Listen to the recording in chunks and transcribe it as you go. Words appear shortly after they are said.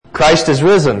Christ is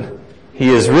risen. He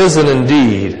is risen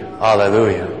indeed.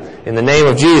 Hallelujah. In the name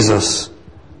of Jesus.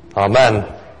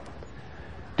 Amen.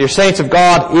 Dear saints of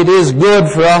God, it is good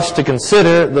for us to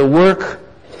consider the work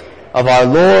of our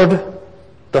Lord,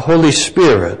 the Holy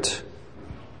Spirit,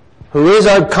 who is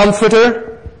our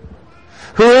comforter,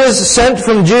 who is sent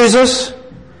from Jesus.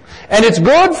 And it's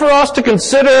good for us to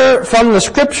consider from the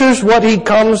Scriptures what He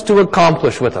comes to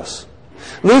accomplish with us.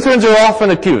 Lutherans are often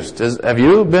accused. Have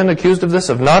you been accused of this?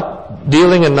 Of not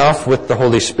dealing enough with the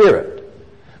Holy Spirit.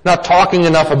 Not talking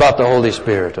enough about the Holy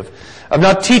Spirit. Of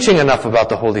not teaching enough about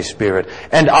the Holy Spirit.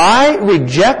 And I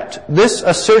reject this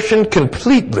assertion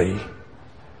completely,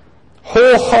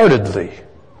 wholeheartedly.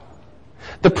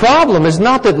 The problem is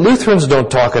not that Lutherans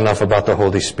don't talk enough about the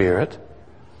Holy Spirit.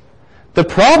 The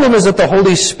problem is that the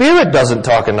Holy Spirit doesn't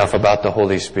talk enough about the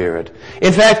Holy Spirit.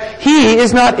 In fact, He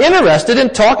is not interested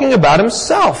in talking about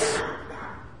Himself,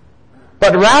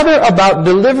 but rather about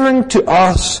delivering to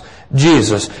us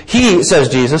Jesus. He, says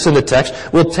Jesus in the text,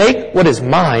 will take what is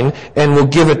mine and will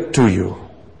give it to you.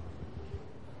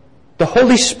 The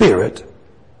Holy Spirit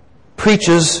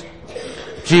preaches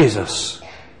Jesus.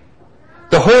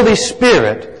 The Holy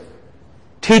Spirit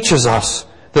teaches us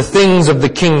the things of the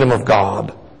kingdom of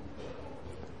God.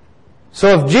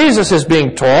 So if Jesus is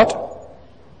being taught,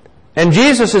 and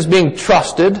Jesus is being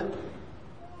trusted,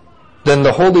 then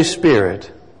the Holy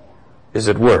Spirit is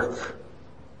at work.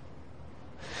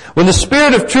 When the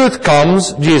Spirit of truth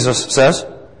comes, Jesus says,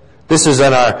 this is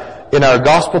in our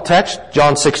gospel text,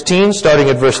 John 16, starting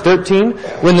at verse 13,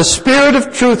 when the Spirit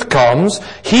of truth comes,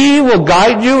 He will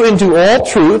guide you into all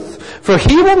truth, for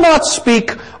He will not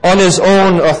speak on His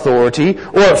own authority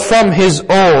or from His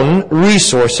own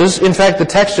resources. In fact, the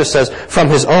text just says, from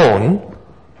His own.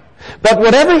 But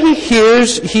whatever He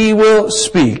hears, He will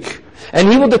speak,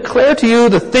 and He will declare to you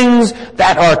the things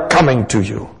that are coming to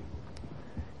you.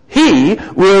 He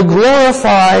will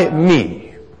glorify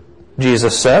me,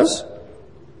 Jesus says,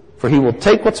 for He will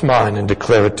take what's mine and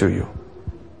declare it to you.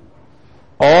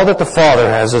 All that the Father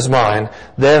has is mine.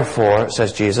 Therefore,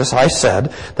 says Jesus, I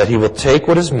said that He will take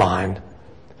what is mine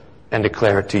and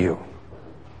declare it to you.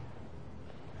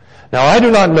 Now, I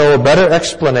do not know a better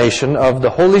explanation of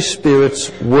the Holy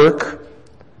Spirit's work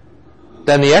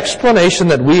than the explanation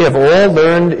that we have all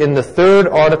learned in the third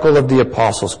article of the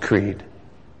Apostles' Creed.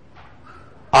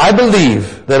 I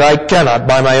believe that I cannot,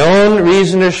 by my own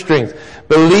reason or strength,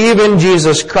 believe in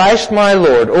Jesus Christ my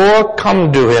Lord, or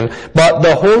come to Him, but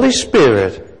the Holy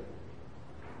Spirit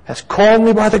has called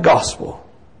me by the gospel,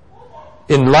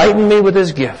 enlightened me with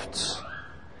His gifts,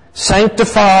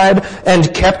 sanctified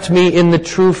and kept me in the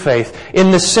true faith.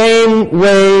 In the same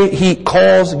way He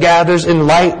calls, gathers,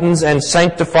 enlightens, and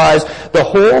sanctifies the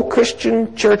whole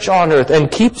Christian church on earth and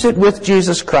keeps it with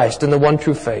Jesus Christ in the one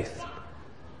true faith.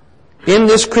 In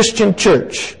this Christian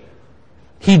church,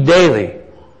 He daily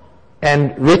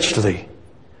and richly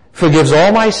forgives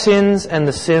all my sins and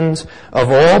the sins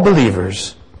of all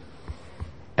believers.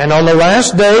 And on the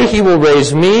last day, He will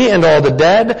raise me and all the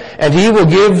dead, and He will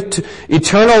give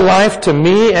eternal life to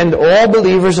me and all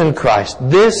believers in Christ.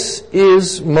 This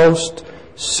is most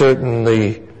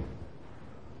certainly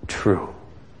true.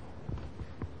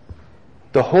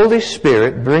 The Holy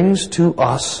Spirit brings to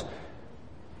us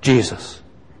Jesus,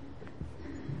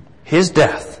 His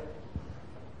death,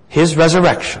 His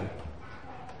resurrection,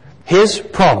 His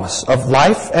promise of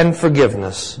life and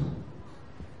forgiveness.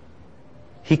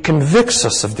 He convicts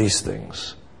us of these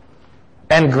things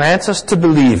and grants us to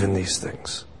believe in these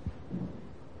things.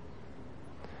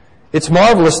 It's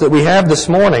marvelous that we have this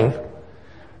morning,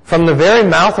 from the very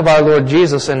mouth of our Lord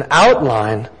Jesus, an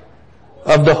outline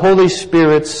of the Holy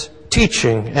Spirit's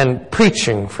teaching and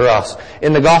preaching for us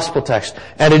in the gospel text.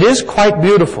 And it is quite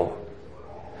beautiful.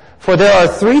 For there are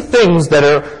three things that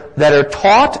are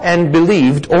taught and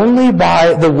believed only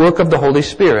by the work of the Holy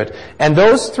Spirit. And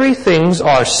those three things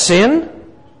are sin,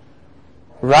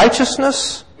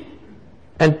 righteousness,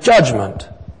 and judgment.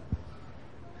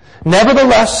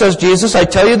 Nevertheless, says Jesus, I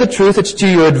tell you the truth, it's to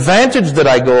your advantage that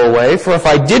I go away, for if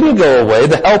I didn't go away,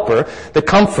 the Helper, the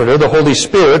Comforter, the Holy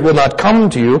Spirit, will not come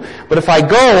to you. But if I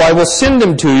go, I will send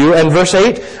Him to you. And verse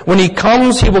 8, when He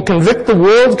comes, He will convict the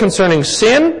world concerning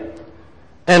sin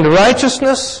and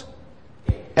righteousness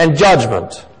and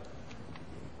judgment.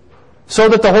 So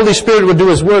that the Holy Spirit would do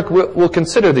His work, we'll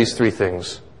consider these three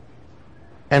things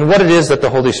and what it is that the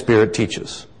Holy Spirit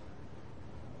teaches.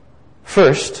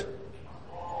 First,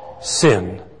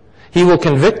 sin. He will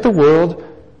convict the world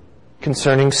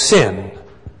concerning sin,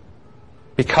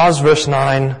 because, verse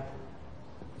 9,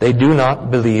 they do not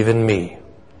believe in me.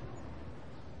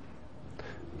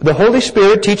 The Holy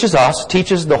Spirit teaches us,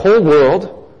 teaches the whole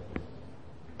world,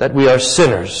 that we are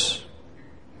sinners.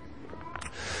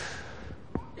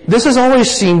 This has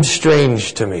always seemed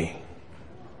strange to me.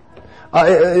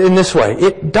 In this way,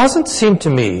 it doesn't seem to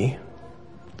me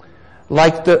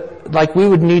like we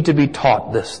would need to be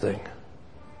taught this thing.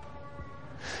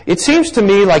 It seems to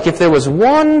me like if there was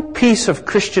one piece of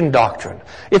Christian doctrine,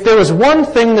 if there was one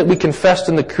thing that we confessed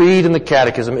in the Creed and the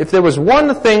Catechism, if there was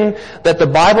one thing that the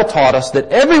Bible taught us that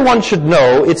everyone should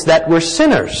know, it's that we're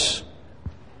sinners.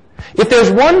 If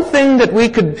there's one thing that we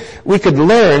could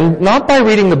learn, not by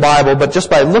reading the Bible, but just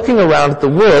by looking around at the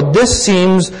world, this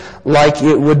seems like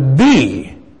it would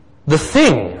be the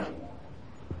thing.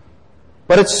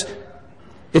 But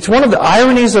it's one of the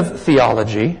ironies of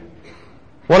theology,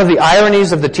 one of the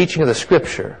ironies of the teaching of the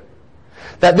Scripture,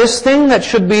 that this thing that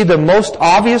should be the most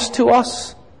obvious to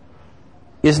us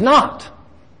is not.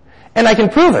 And I can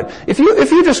prove it. If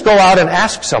you just go out and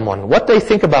ask someone what they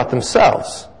think about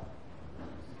themselves,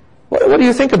 what do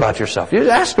you think about yourself? You just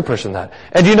ask a person that.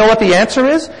 And do you know what the answer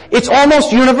is? It's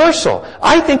almost universal.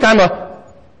 I think I'm a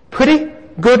pretty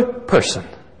good person.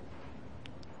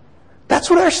 That's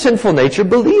what our sinful nature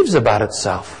believes about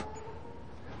itself.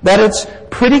 That it's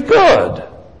pretty good.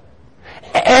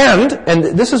 And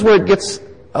this is where it gets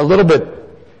a little bit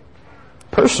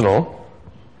personal,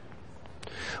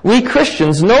 we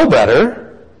Christians know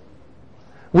better.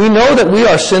 We know that we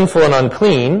are sinful and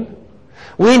unclean.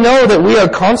 We know that we are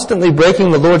constantly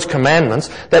breaking the Lord's commandments,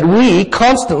 that we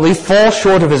constantly fall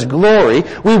short of His glory.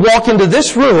 We walk into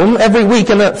this room every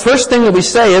week and the first thing that we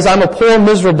say is, I'm a poor,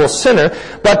 miserable sinner.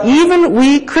 But even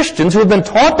we Christians who have been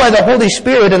taught by the Holy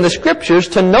Spirit and the Scriptures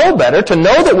to know better, to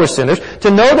know that we're sinners, to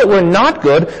know that we're not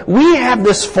good, we have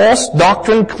this false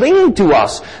doctrine clinging to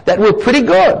us, that we're pretty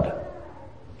good.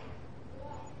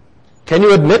 Can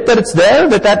you admit that it's there,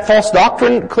 that false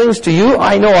doctrine clings to you?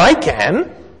 I know I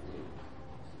can.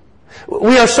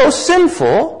 We are so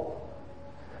sinful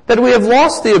that we have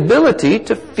lost the ability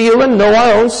to feel and know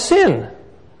our own sin.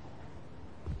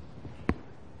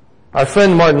 Our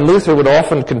friend Martin Luther would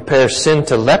often compare sin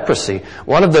to leprosy.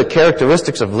 One of the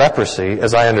characteristics of leprosy,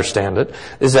 as I understand it,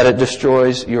 is that it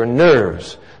destroys your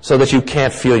nerves so that you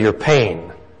can't feel your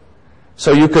pain.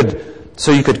 So you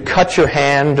could cut your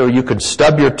hand, or you could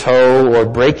stub your toe or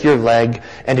break your leg,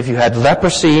 and if you had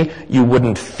leprosy, you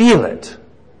wouldn't feel it.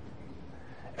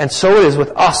 And so it is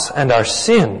with us and our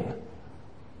sin.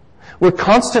 We're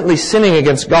constantly sinning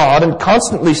against God and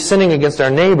constantly sinning against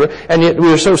our neighbor, and yet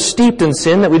we are so steeped in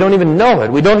sin that we don't even know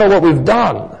it. We don't know what we've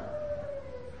done.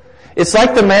 It's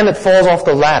like the man that falls off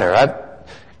the ladder. I've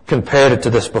compared it to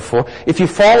this before. If you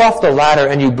fall off the ladder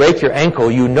and you break your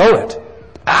ankle, you know it.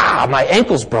 My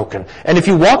ankle's broken. And if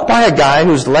you walk by a guy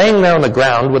who's laying there on the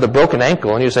ground with a broken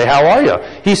ankle and you say, how are you?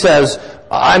 He says,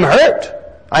 I'm hurt.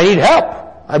 I need help.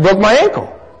 I broke my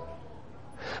ankle.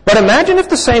 But imagine if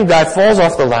the same guy falls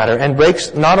off the ladder and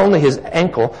breaks not only his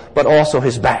ankle, but also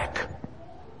his back.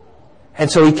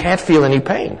 And so he can't feel any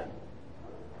pain.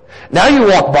 Now you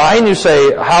walk by and you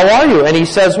say, how are you? And he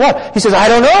says what? He says, I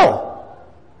don't know.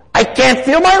 I can't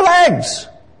feel my legs.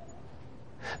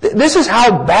 This is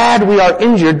how bad we are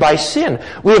injured by sin.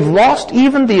 We have lost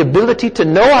even the ability to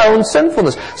know our own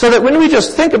sinfulness. So that when we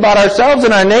just think about ourselves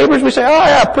and our neighbors, we say, oh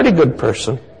yeah, pretty good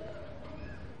person.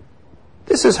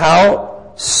 This is how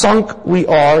sunk we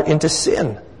are into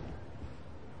sin.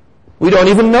 We don't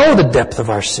even know the depth of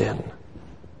our sin.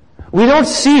 We don't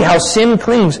see how sin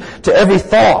clings to every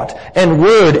thought and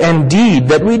word and deed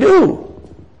that we do.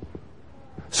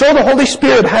 So the Holy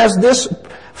Spirit has this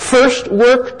first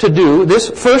work to do, this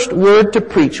first word to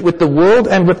preach with the world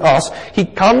and with us. He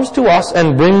comes to us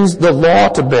and brings the law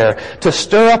to bear, to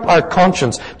stir up our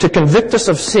conscience, to convict us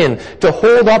of sin, to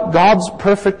hold up God's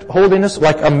perfect holiness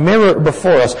like a mirror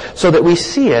before us so that we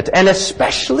see it, and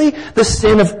especially the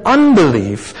sin of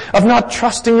unbelief, of not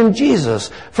trusting in Jesus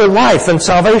for life and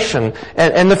salvation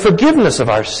and the forgiveness of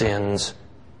our sins.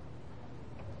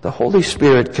 The Holy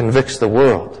Spirit convicts the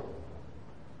world,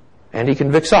 and He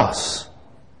convicts us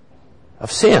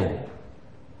of sin.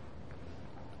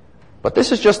 But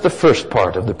this is just the first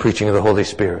part of the preaching of the Holy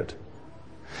Spirit.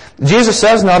 Jesus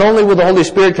says not only will the Holy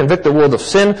Spirit convict the world of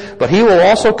sin, but He will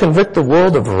also convict the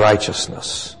world of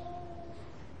righteousness.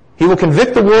 He will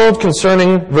convict the world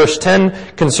concerning, verse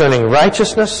 10, concerning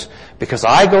righteousness, because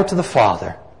I go to the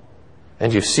Father,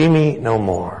 and you see me no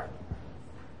more.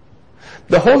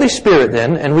 The Holy Spirit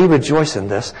then, and we rejoice in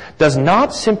this, does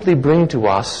not simply bring to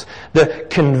us the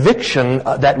conviction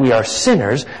that we are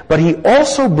sinners, but He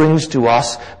also brings to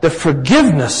us the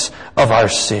forgiveness of our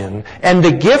sin and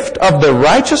the gift of the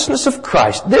righteousness of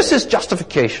Christ. This is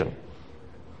justification.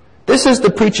 This is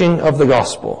the preaching of the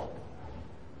gospel.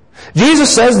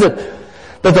 Jesus says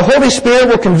That the Holy Spirit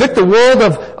will convict the world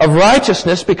of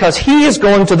righteousness because He is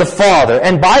going to the Father.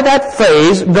 And by that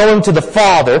phrase, going to the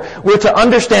Father, we're to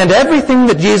understand everything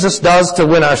that Jesus does to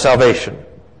win our salvation.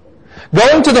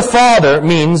 Going to the Father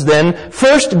means then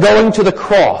first going to the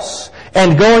cross,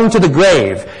 and going to the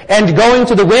grave, and going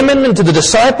to the women and to the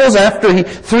disciples after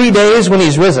 3 days when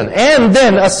He's risen, and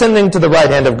then ascending to the right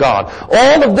hand of God.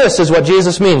 All of this is what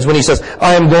Jesus means when He says,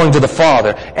 I am going to the Father.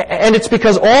 And it's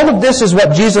because all of this is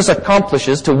what Jesus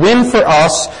accomplishes to win for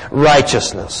us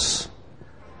righteousness.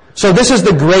 So this is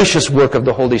the gracious work of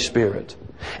the Holy Spirit.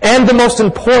 And the most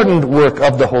important work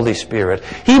of the Holy Spirit.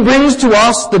 He brings to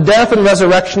us the death and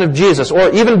resurrection of Jesus.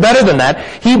 Or even better than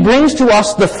that, He brings to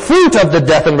us the fruit of the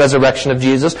death and resurrection of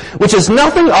Jesus, which is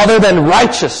nothing other than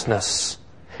righteousness.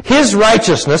 His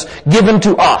righteousness given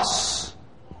to us.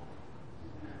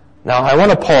 Now, I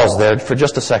want to pause there for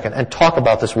just a second and talk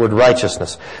about this word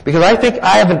righteousness. Because I think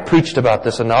I haven't preached about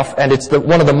this enough, and it's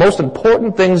one of the most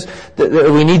important things that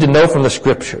we need to know from the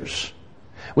Scriptures.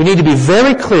 We need to be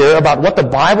very clear about what the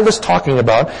Bible is talking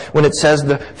about when it says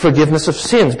the forgiveness of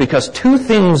sins, because two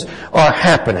things are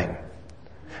happening.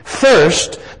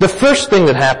 First, the first thing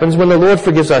that happens when the Lord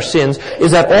forgives our sins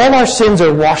is that all our sins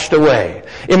are washed away.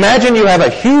 Imagine you have a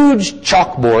huge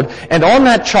chalkboard, and on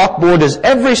that chalkboard is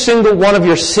every single one of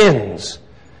your sins.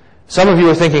 Some of you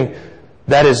are thinking,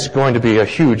 that is going to be a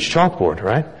huge chalkboard,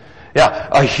 right? Yeah,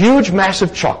 a huge,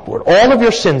 massive chalkboard. All of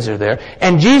your sins are there,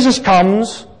 and Jesus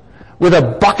comes with a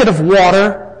bucket of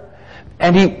water,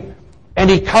 and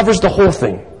he covers the whole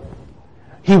thing.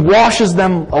 He washes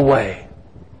them away.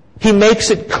 He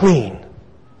makes it clean.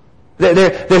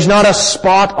 There's not a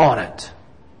spot on it.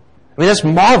 I mean, that's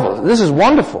marvelous. This is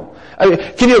wonderful. I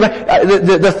mean, can you imagine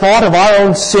the thought of our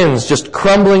own sins just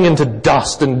crumbling into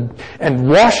dust and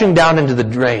washing down into the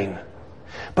drain?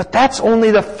 But that's only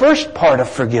the first part of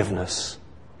forgiveness.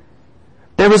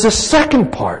 There is a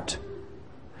second part,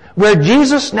 where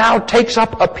Jesus now takes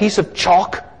up a piece of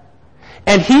chalk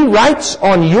and He writes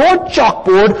on your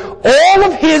chalkboard all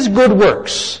of His good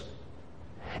works.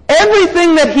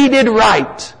 Everything that He did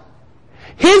right.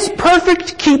 His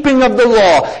perfect keeping of the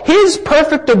law. His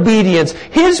perfect obedience.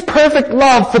 His perfect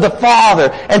love for the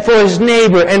Father and for His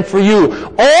neighbor and for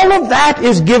you. All of that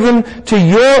is given to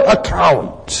your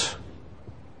account.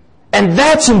 And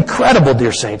that's incredible,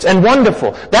 dear saints, and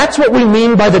wonderful. That's what we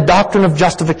mean by the doctrine of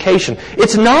justification.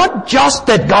 It's not just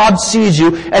that God sees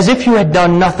you as if you had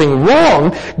done nothing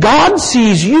wrong. God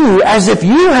sees you as if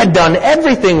you had done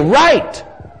everything right.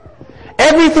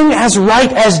 Everything as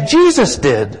right as Jesus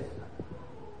did.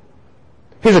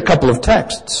 Here's a couple of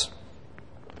texts.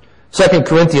 2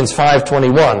 Corinthians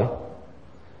 5:21.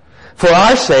 For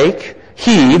our sake,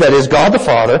 He, that is God the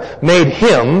Father, made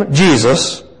Him,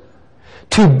 Jesus,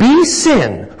 to be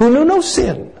sin, who knew no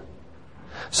sin,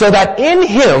 so that in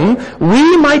Him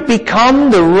we might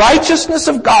become the righteousness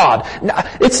of God. Now,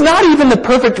 it's not even the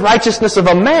perfect righteousness of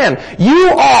a man.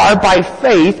 You are, by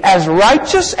faith, as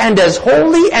righteous and as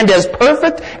holy and as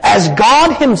perfect as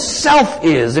God Himself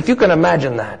is, if you can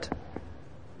imagine that.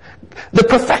 The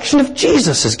perfection of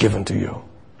Jesus is given to you.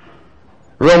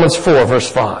 Romans 4,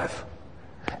 verse 5.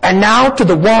 And now to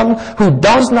the one who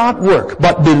does not work,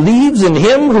 but believes in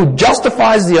Him who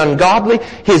justifies the ungodly,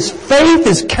 his faith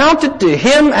is counted to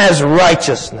him as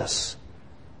righteousness.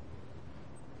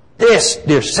 This,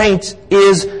 dear saints,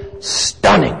 is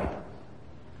stunning.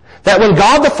 That when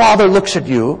God the Father looks at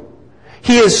you,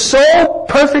 He is so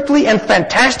perfectly and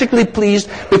fantastically pleased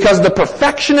because the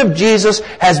perfection of Jesus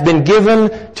has been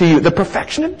given to you. The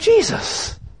perfection of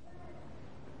Jesus.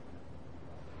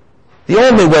 The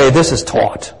only way this is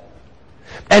taught,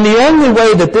 and the only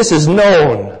way that this is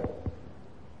known,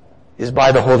 is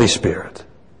by the Holy Spirit.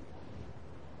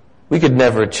 We could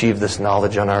never achieve this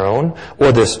knowledge on our own,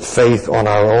 or this faith on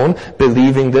our own,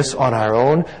 believing this on our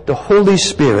own. The Holy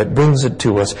Spirit brings it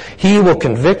to us. He will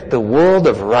convict the world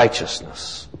of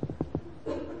righteousness,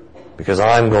 because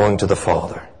I'm going to the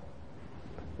Father.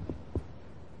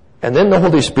 And then the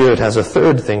Holy Spirit has a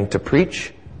third thing to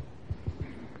preach: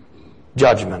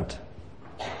 judgment.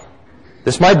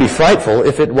 This might be frightful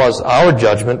if it was our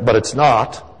judgment, but it's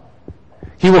not.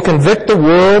 He will convict the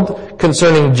world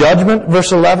concerning judgment,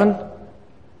 verse 11,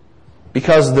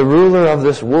 because the ruler of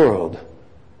this world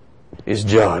is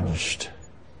judged.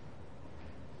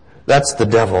 That's the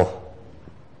devil.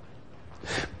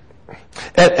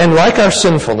 And like our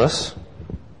sinfulness,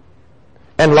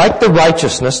 and like the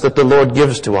righteousness that the Lord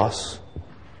gives to us,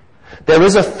 there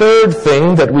is a third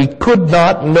thing that we could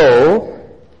not know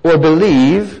or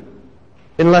believe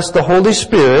unless the Holy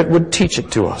Spirit would teach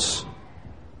it to us.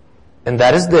 And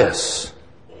that is this: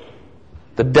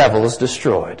 the devil is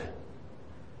destroyed.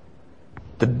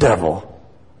 the devil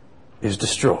is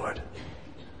destroyed.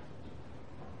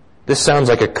 This sounds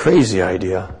like a crazy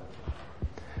idea.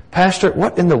 Pastor,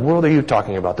 what in the world are you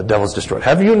talking about? The devil's destroyed.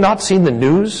 Have you not seen the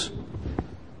news?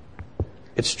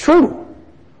 It's true.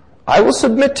 I will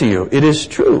submit to you, it is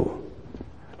true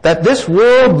that this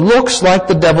world looks like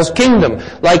the devil's kingdom,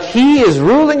 like he is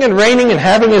ruling and reigning and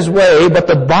having his way, but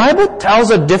the Bible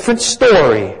tells a different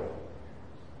story.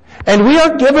 And we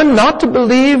are given not to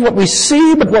believe what we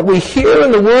see, but what we hear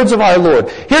in the words of our Lord.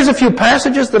 Here's a few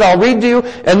passages that I'll read to you,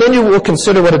 and then you will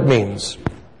consider what it means.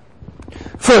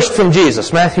 First, from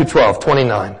Jesus, Matthew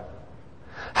 12:29.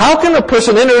 How can a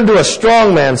person enter into a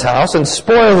strong man's house and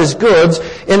spoil his goods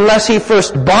unless he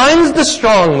first binds the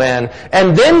strong man,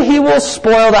 and then he will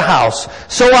spoil the house?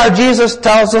 So our Jesus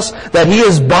tells us that he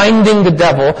is binding the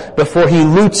devil before he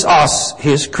loots us,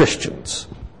 his Christians.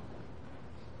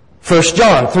 1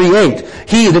 John 3:8,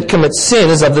 he that commits sin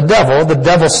is of the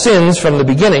devil sins from the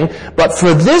beginning, but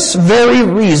for this very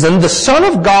reason the Son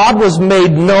of God was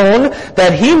made known,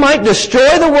 that he might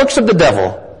destroy the works of the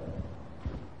devil.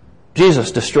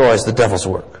 Jesus destroys the devil's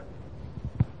work.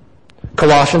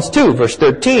 Colossians 2, verse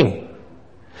 13.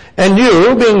 And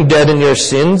you, being dead in your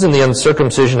sins and the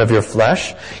uncircumcision of your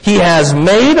flesh, he has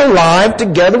made alive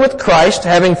together with Christ,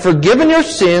 having forgiven your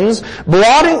sins,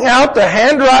 blotting out the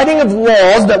handwriting of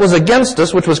laws that was against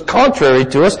us, which was contrary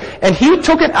to us, and he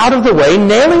took it out of the way,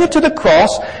 nailing it to the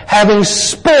cross, having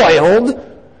spoiled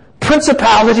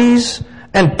principalities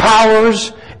and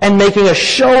powers, and making a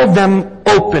show of them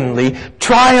openly,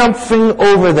 triumphing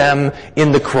over them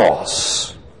in the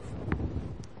cross.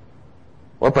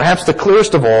 Or perhaps the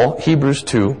clearest of all, Hebrews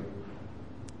 2.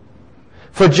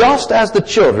 For just as the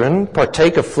children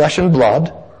partake of flesh and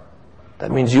blood,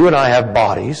 that means you and I have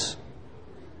bodies,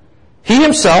 he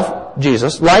himself,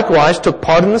 Jesus, likewise took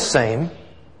part in the same,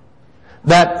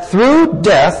 that through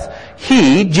death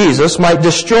he, Jesus, might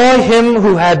destroy him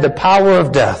who had the power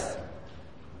of death.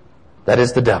 That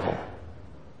is the devil.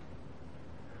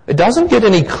 It doesn't get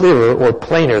any clearer or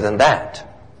plainer than that.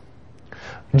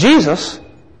 Jesus,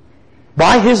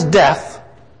 by his death,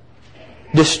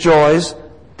 destroys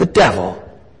the devil.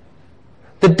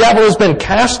 The devil has been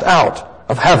cast out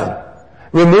of heaven,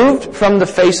 removed from the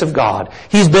face of God.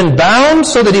 He's been bound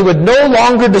so that he would no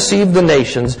longer deceive the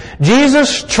nations.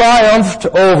 Jesus triumphed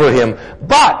over him,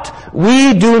 but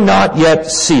we do not yet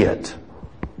see it.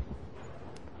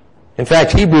 In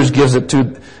fact, Hebrews gives it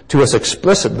to us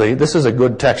explicitly. This is a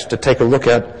good text to take a look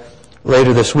at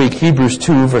later this week. Hebrews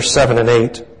 2, verse 7 and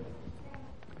 8.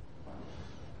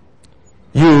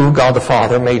 You, God the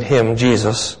Father, made him,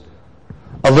 Jesus,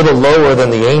 a little lower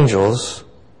than the angels.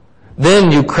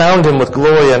 Then you crowned him with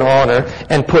glory and honor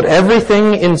and put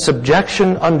everything in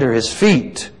subjection under his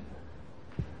feet.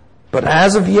 But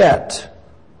as of yet,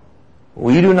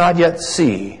 we do not yet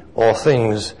see all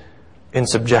things in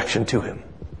subjection to him.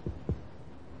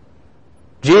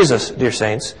 Jesus, dear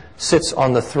saints, sits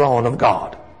on the throne of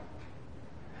God.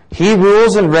 He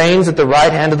rules and reigns at the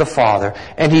right hand of the Father,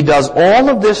 and he does all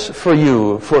of this for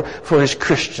you, for his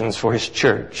Christians, for his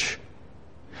church.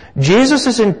 Jesus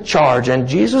is in charge, and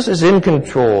Jesus is in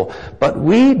control, but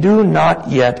we do not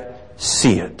yet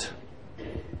see it.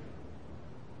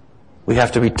 We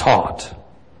have to be taught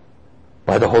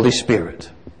by the Holy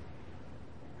Spirit.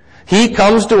 He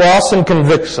comes to us and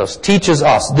convicts us, teaches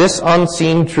us this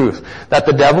unseen truth, that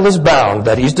the devil is bound,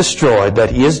 that he's destroyed, that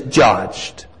he is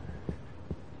judged,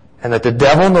 and that the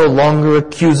devil no longer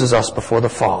accuses us before the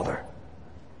Father.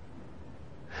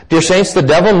 Dear saints, the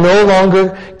devil no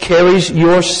longer carries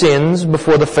your sins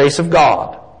before the face of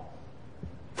God.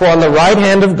 For on the right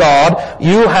hand of God,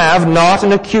 you have not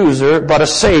an accuser, but a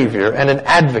Savior and an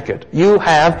advocate. You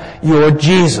have your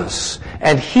Jesus.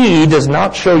 And he does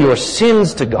not show your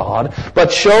sins to God,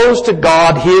 but shows to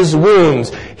God his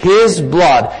wounds, his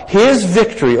blood, his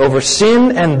victory over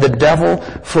sin and the devil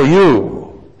for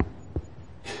you.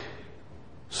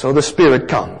 So the Spirit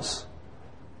comes,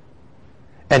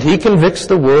 and he convicts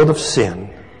the world of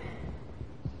sin,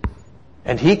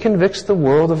 and he convicts the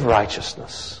world of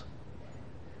righteousness,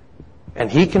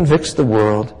 and he convicts the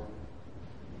world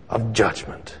of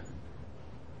judgment.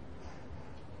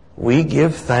 We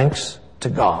give thanks to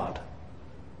God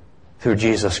through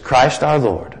Jesus Christ our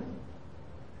Lord,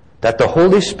 that the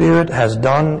Holy Spirit has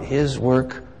done his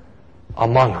work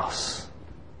among us,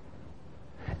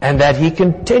 and that he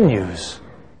continues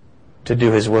to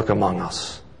do his work among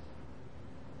us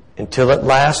until at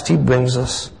last he brings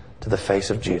us to the face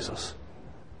of Jesus.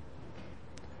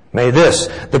 May this,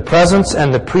 the presence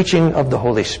and the preaching of the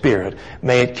Holy Spirit,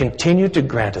 may it continue to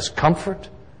grant us comfort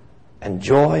and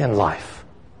joy and life,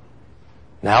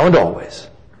 now and always.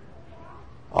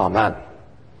 Amen.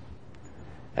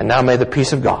 And now may the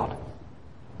peace of God,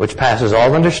 which passes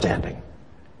all understanding,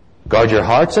 guard your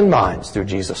hearts and minds through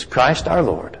Jesus Christ our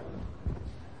Lord.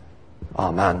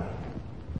 Amen.